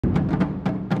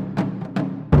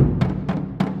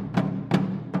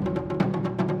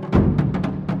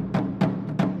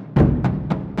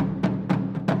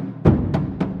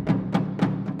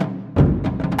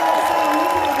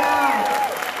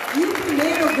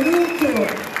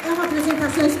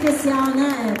especial,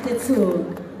 né, Tetsu?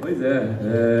 Pois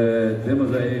é,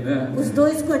 temos aí, né? Os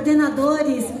dois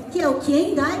coordenadores, que é o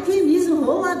Kiendaiko e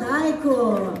Mizuho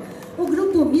Wadaiko. O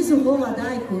grupo Mizuho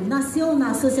Wadaiko nasceu na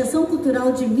Associação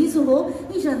Cultural de Mizuho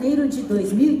em janeiro de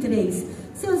 2003.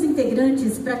 Seus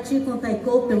integrantes praticam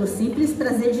taiko pelo simples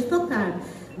prazer de tocar,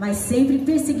 mas sempre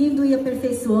perseguindo e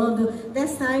aperfeiçoando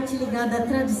desta arte ligada à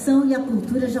tradição e à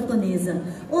cultura japonesa.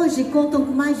 Hoje contam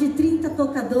com mais de 30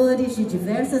 tocadores de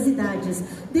diversas idades,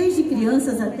 desde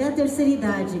crianças até a terceira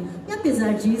idade. E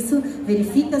apesar disso,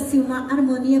 verifica-se uma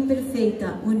harmonia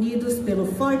perfeita, unidos pelo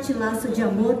forte laço de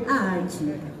amor à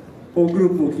arte. O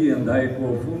grupo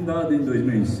Kiendaiko, fundado em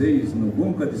 2006 no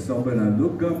Bunka de São Bernardo do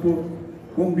Campo,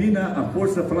 combina a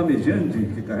força flamejante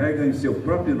que carrega em seu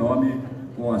próprio nome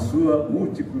com a sua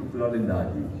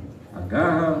multiculturalidade, a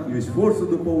garra e o esforço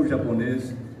do povo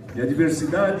japonês e a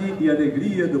diversidade e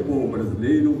alegria do povo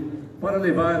brasileiro para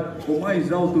levar o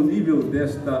mais alto nível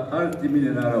desta arte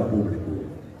milenar ao público.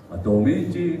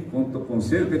 Atualmente, conta com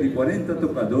cerca de 40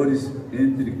 tocadores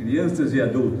entre crianças e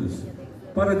adultos,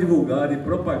 para divulgar e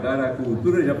propagar a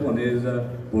cultura japonesa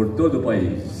por todo o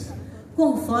país.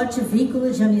 Com forte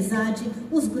vínculo de amizade,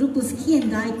 os grupos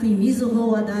Kiendaiko e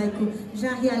Mizuho Wadaiko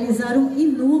já realizaram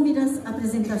inúmeras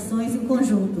apresentações em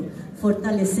conjunto,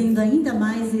 fortalecendo ainda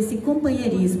mais esse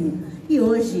companheirismo. E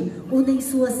hoje unem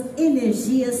suas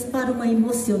energias para uma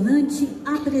emocionante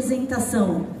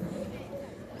apresentação.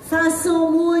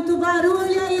 Façam muito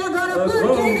barulho aí agora,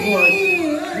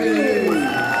 porque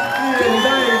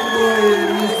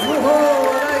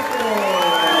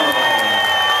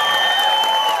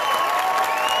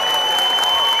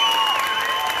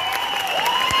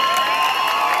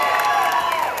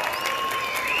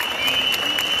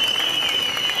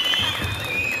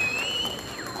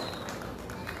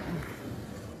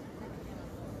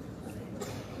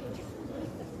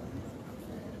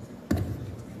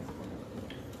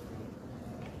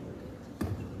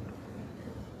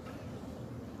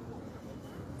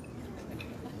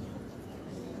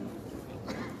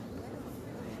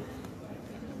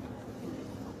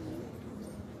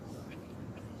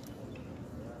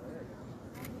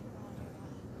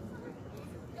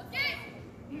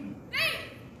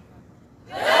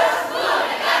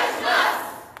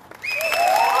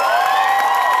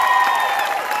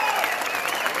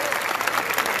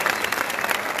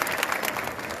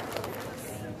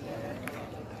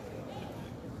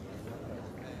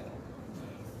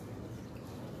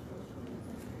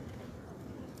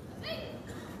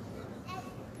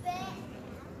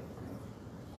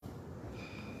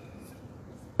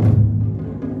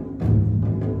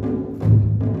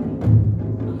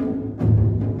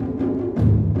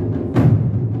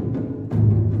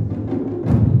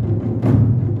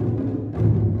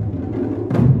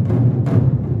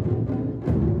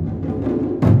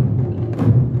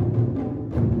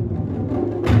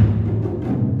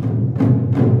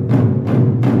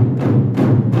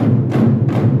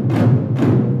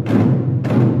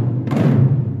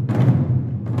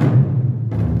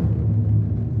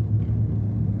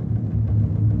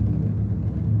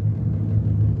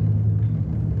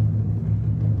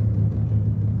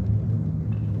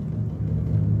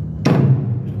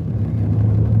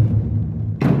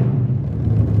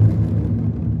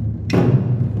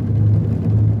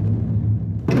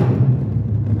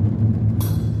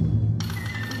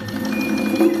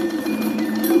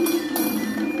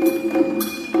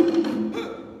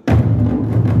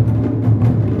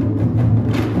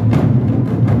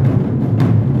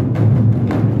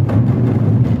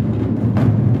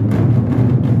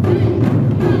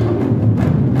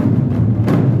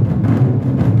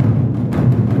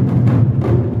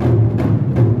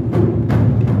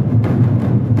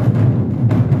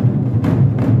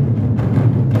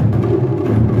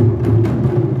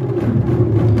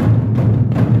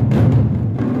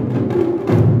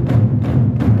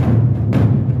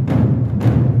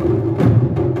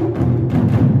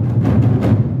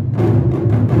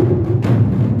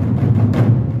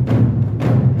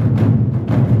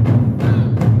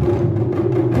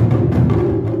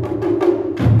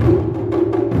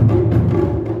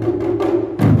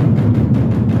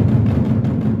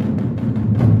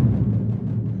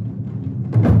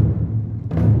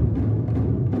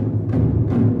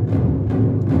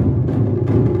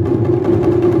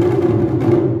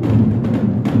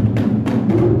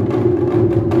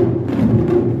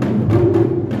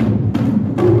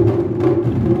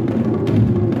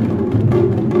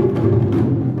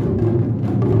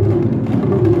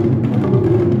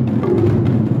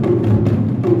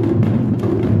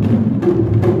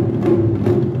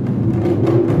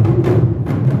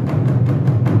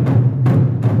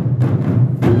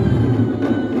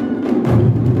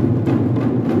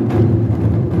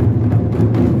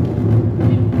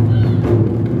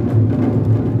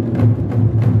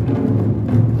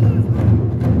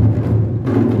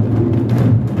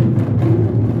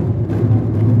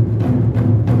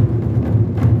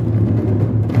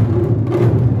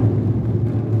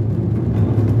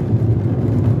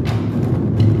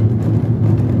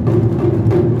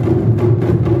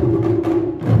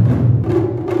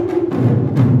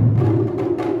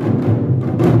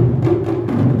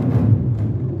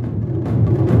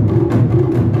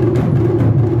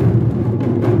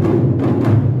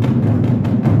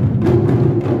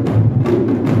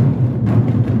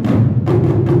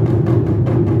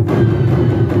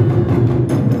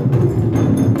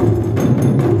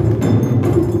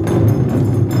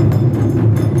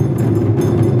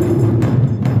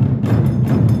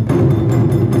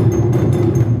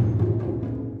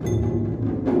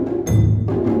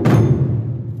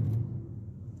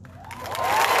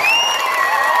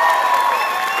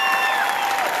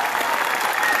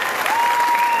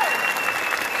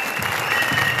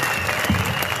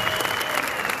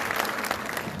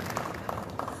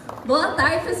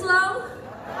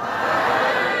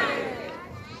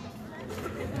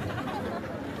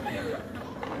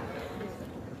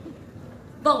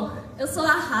sou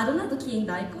a Haruna, do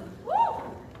Kiendaiko.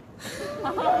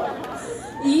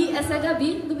 E essa é a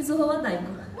Gabi, do Mizuho Wadaiko.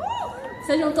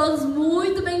 Sejam todos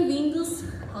muito bem-vindos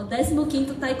ao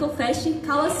 15º Taiko Fest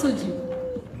Kawasuji.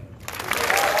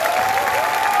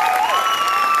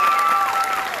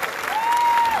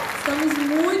 Estamos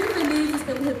muito felizes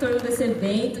pelo retorno desse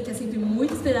evento, que é sempre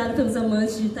muito esperado pelos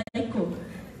amantes de Taiko.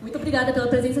 Muito obrigada pela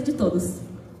presença de todos.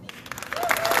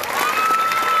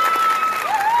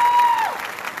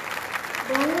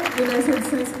 Bom, e nessa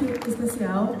edição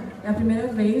especial é a primeira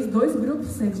vez 2 grupos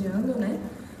sediando, né?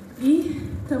 E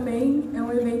também é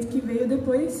um evento que veio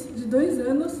depois de 2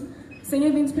 anos sem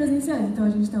eventos presenciais. Então a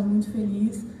gente está muito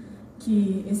feliz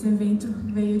que esse evento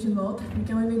veio de volta,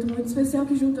 porque é um evento muito especial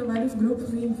que junta vários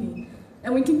grupos e, enfim, é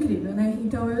muito incrível, né?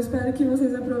 Então eu espero que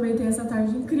vocês aproveitem essa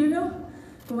tarde incrível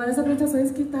com várias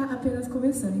apresentações que está apenas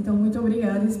começando. Então, muito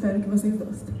obrigada e espero que vocês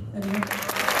gostem.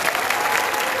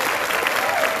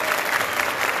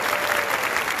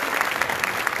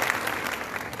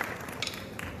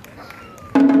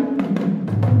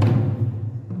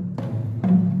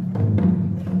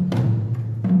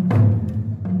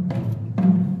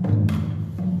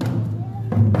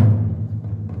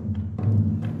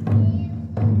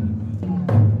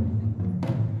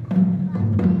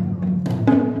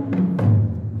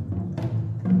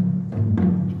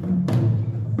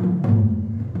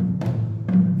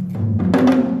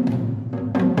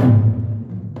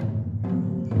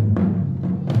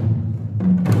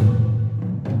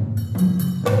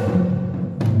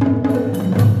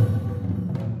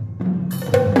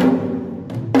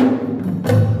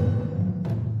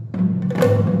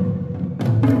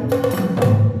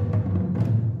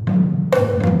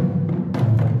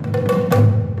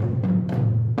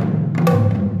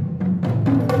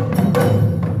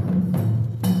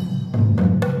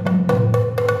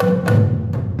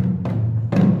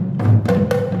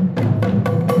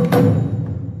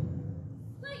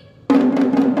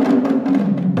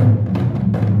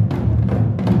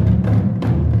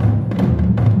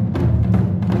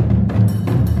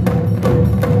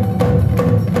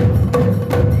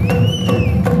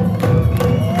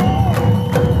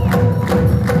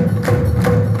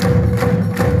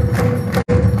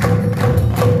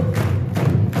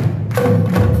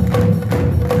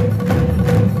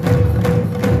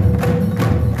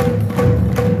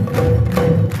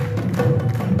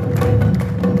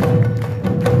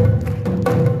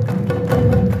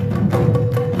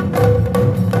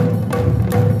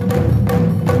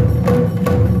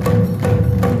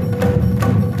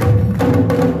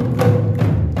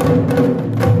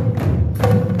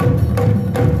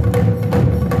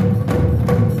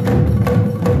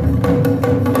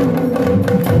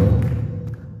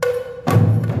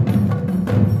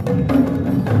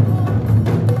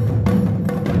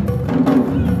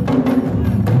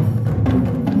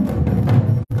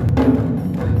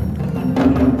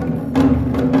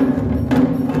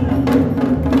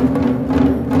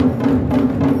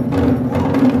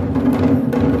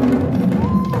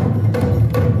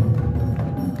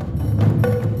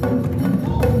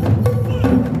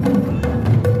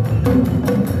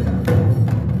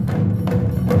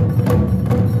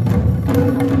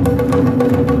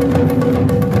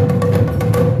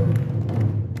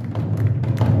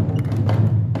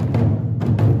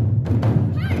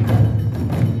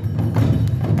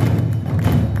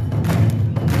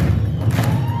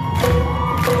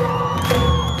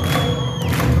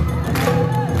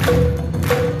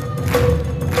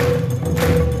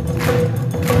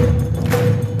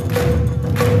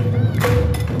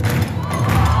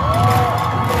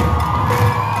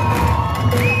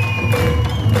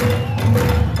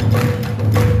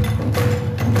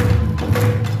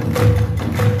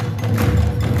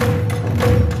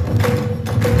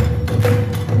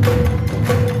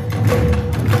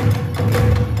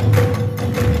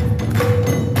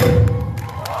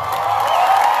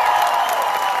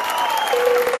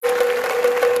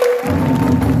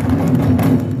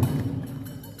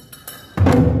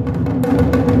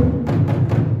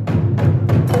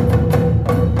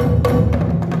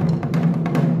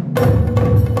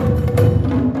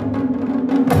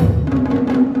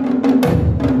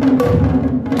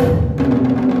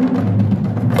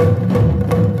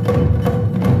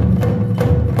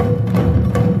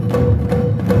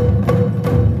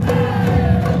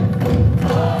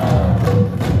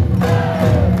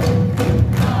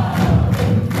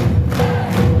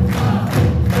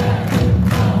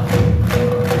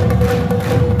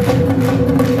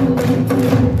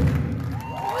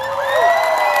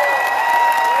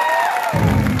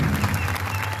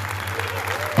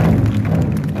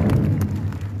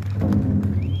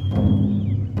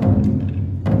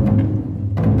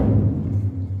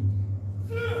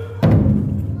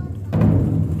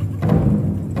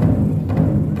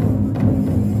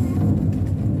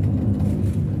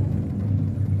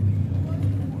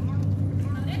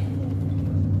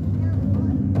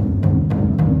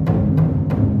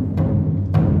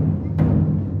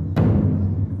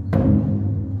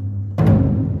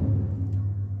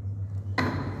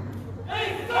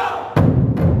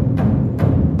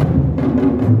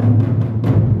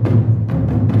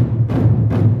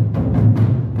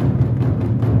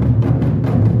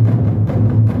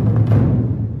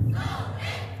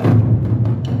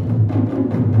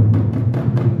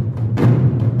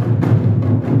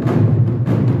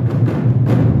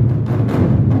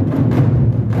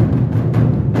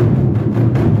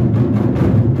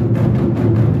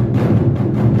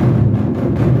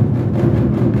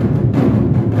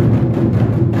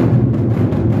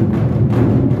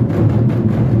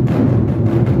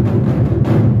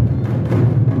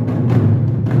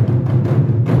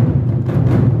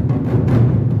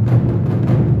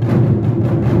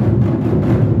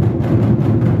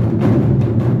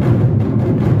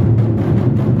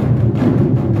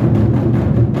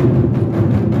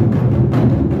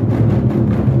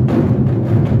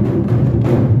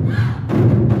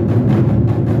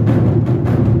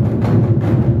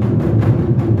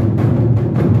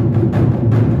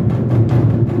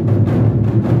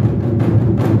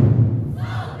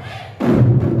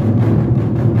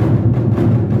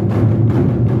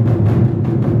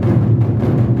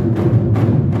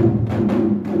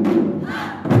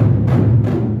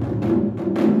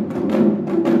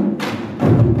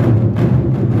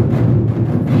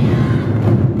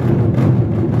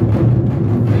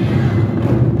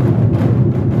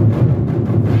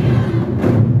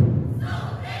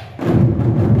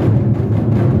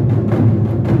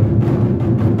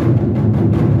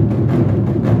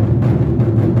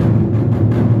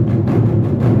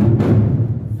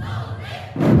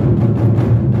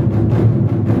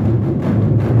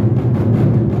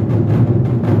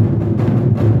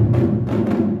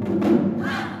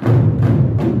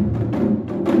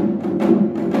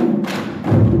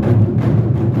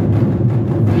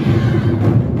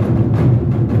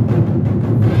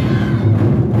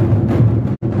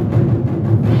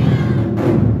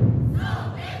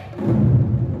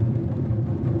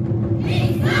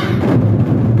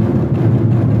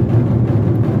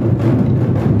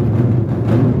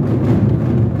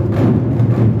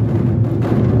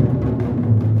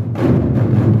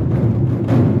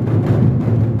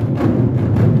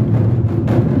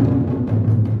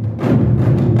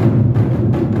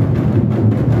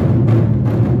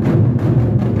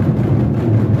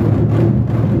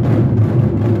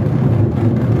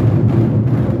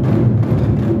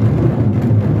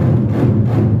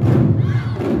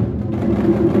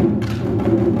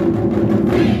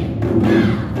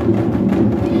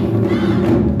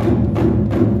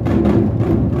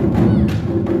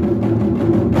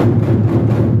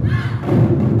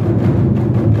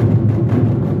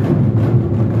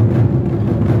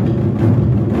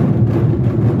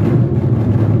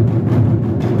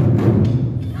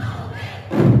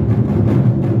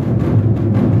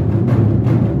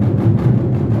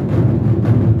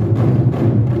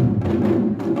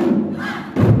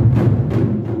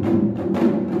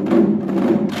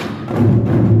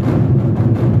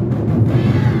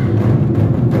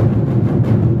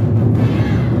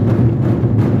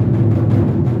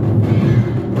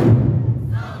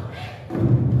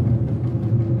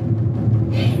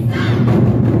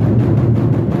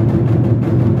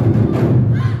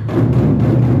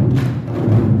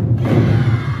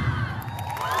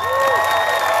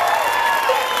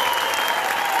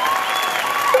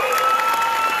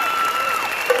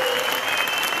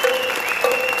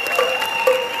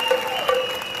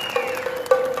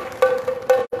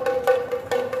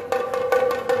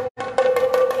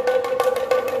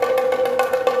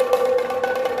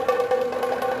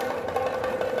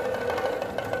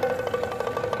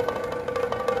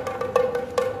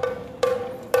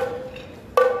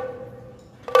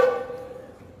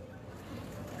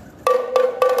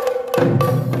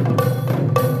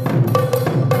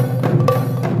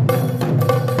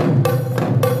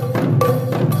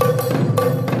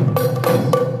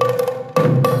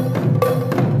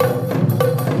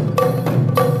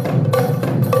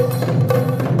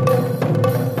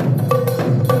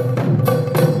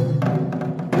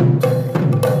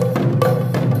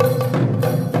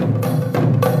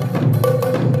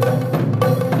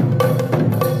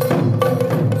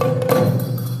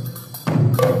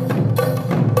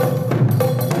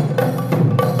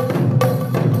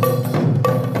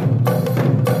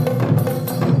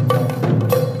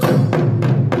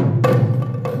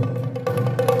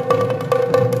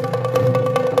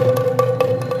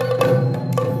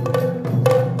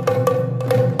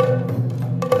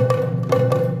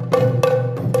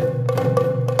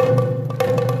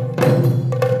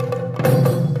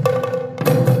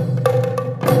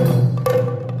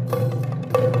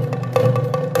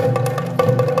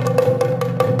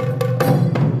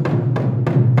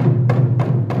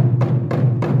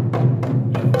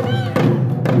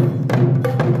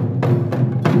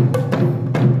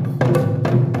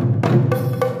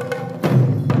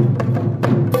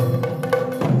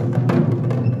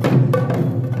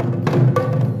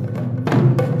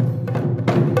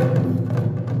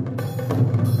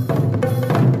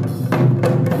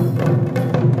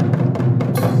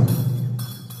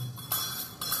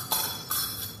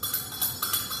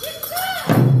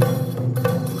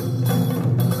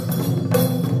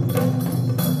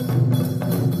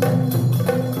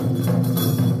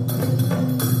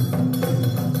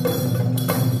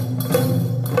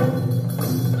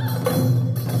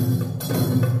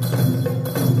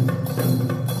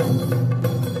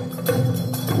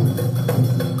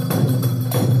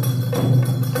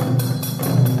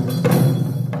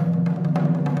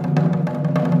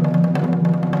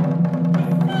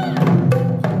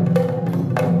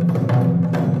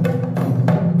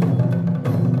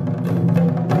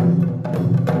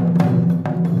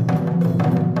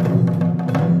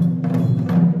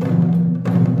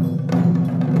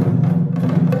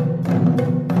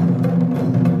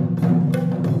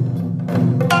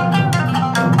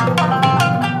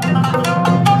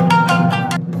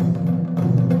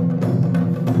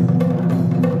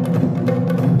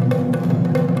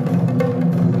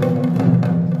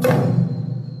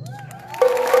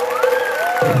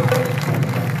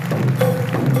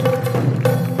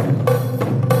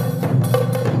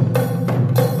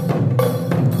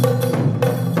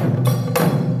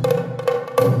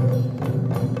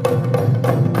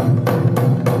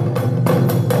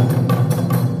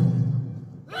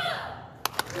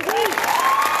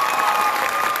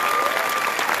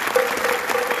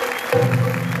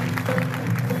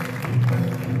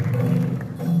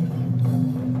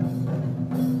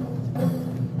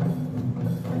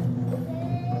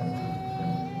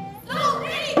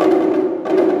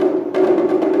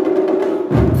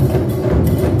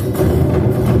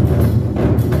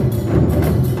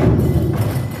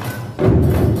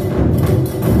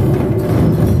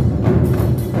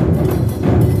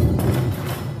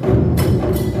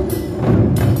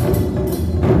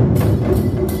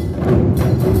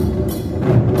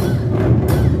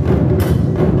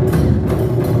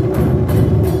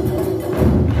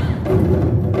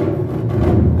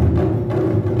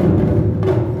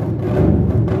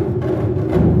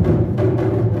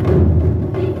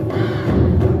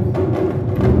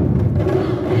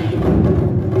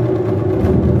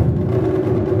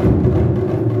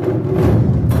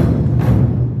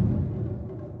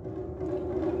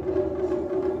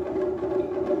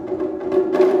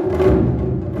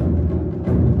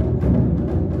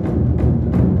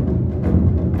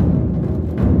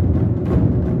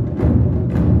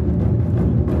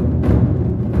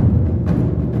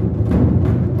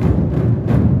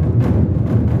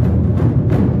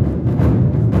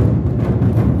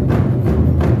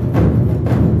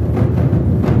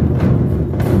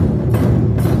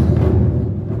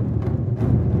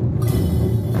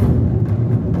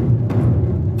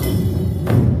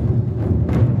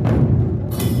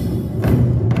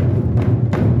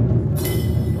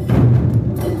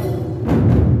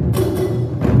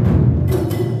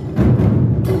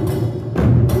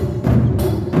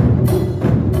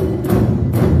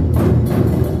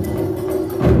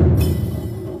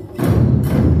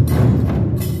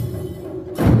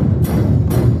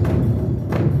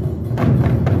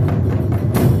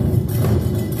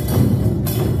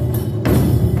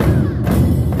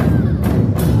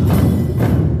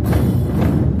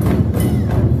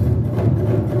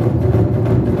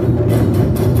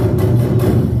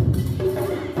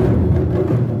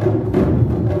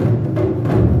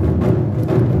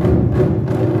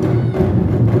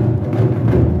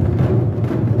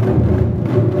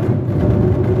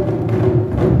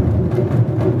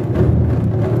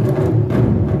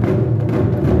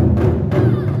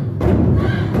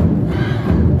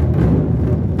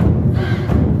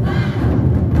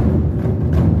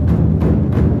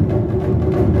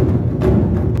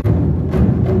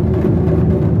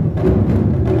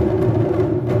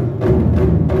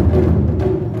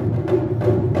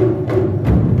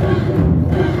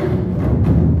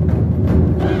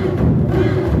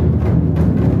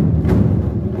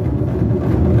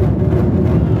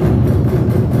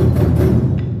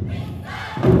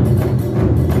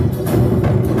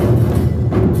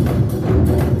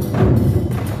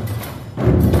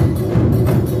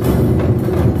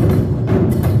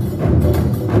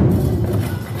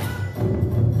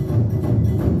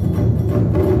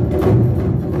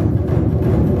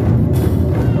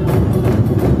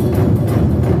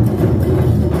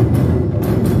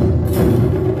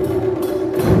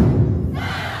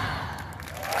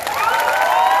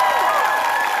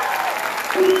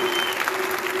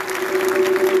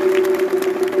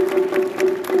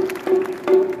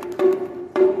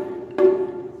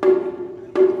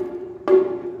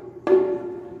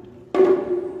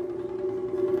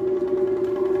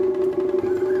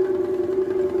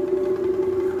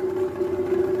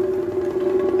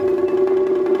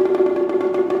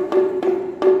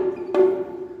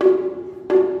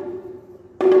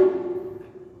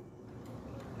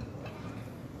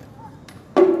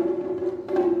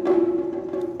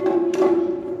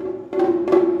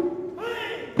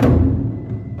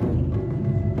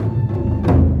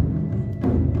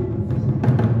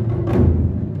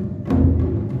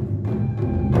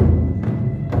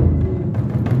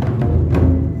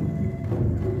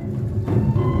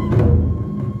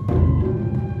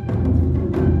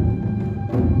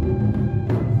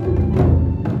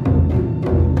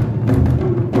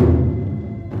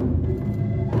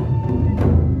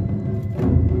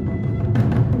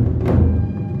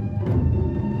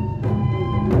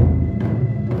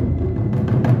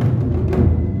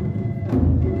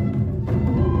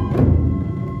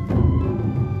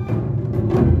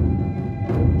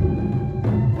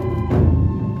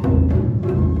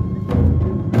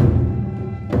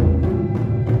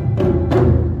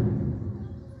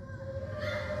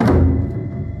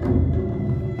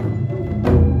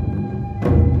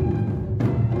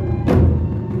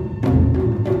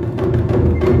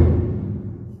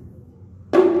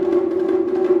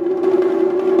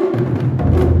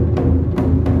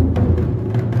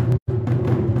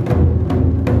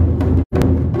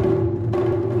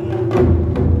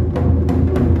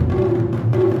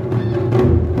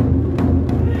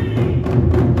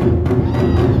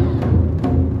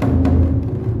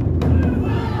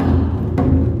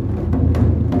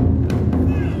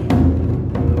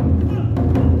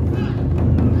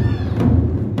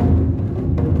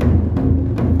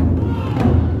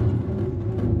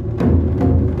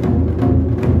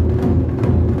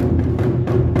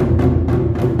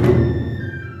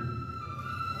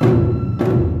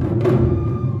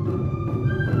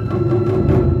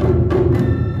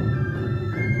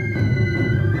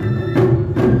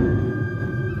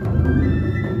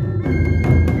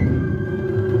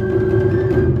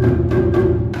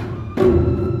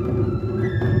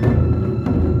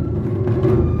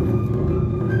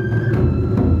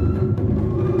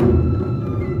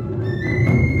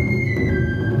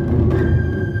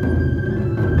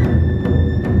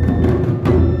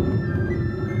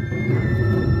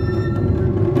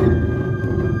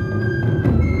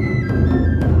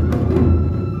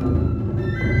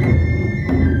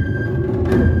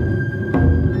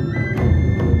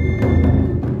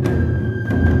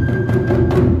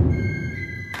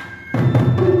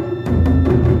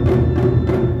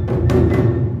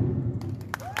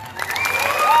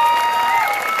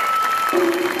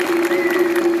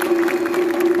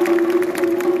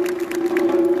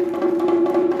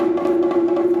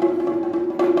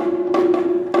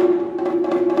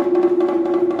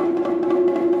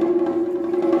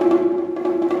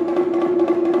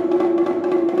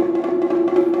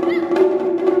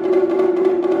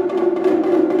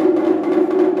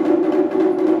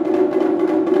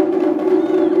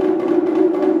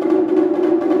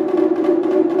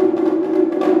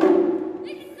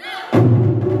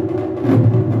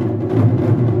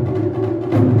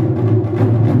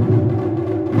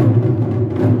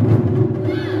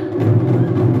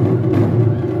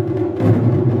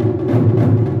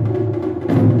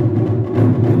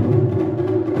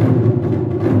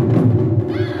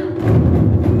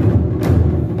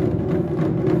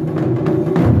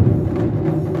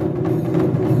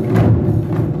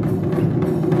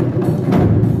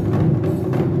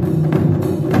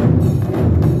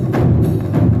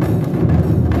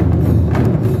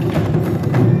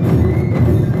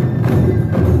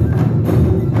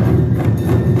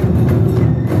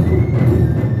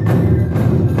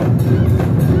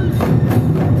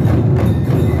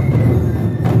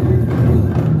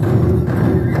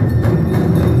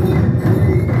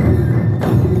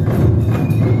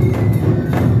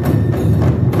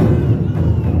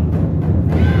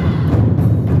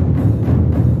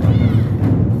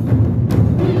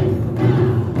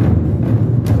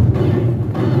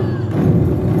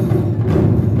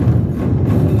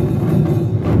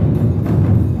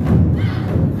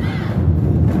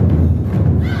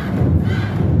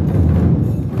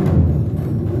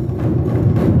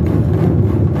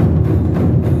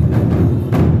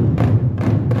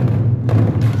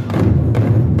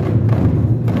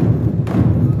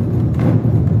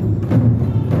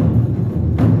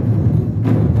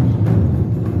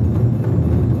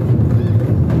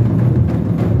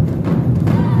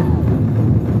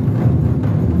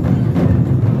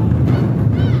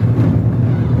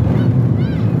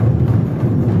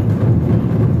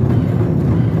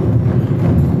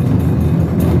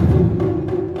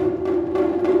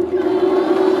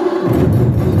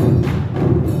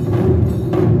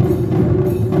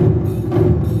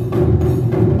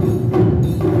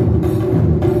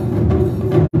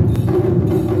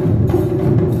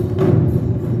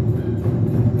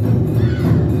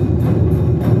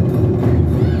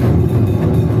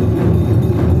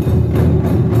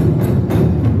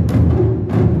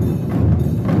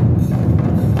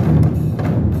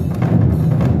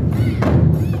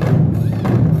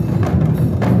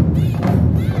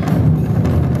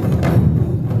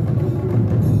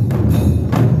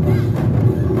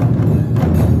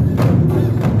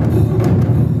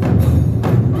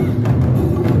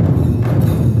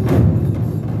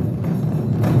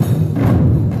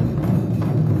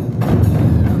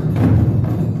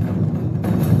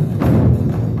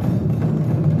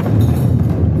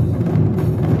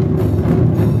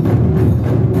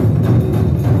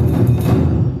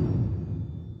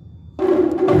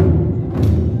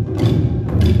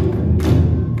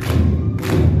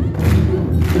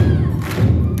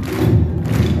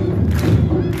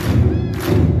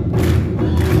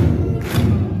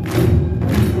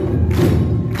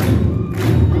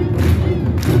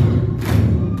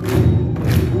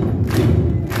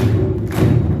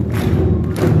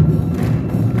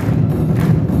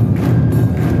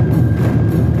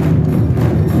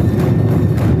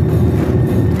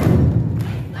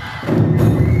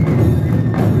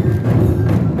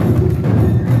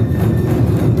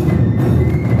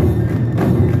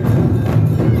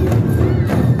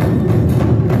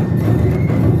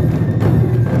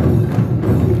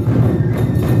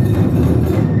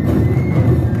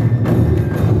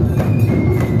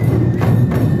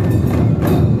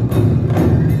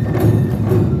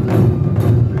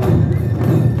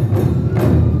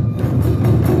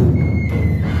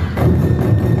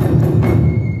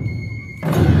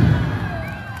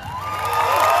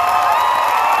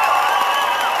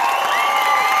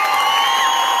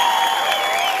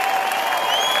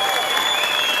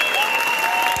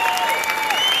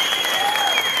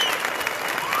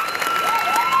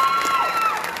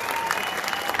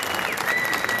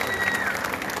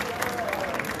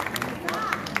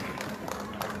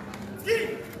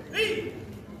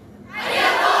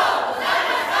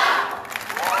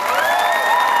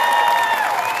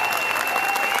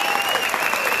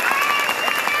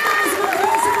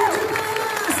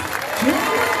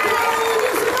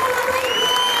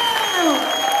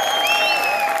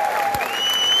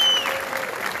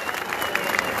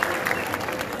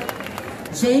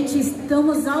 Gente,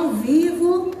 estamos ao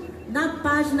vivo na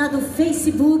página do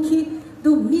Facebook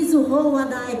do Mizuho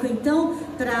Wadaiko. Então,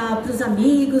 para os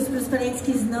amigos, para os parentes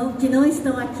que não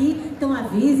estão aqui, então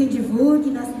avisem,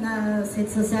 divulguem nas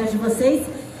redes sociais de vocês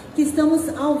que estamos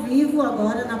ao vivo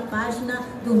agora na página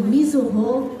do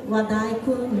Mizuho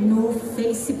Wadaiko no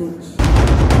Facebook.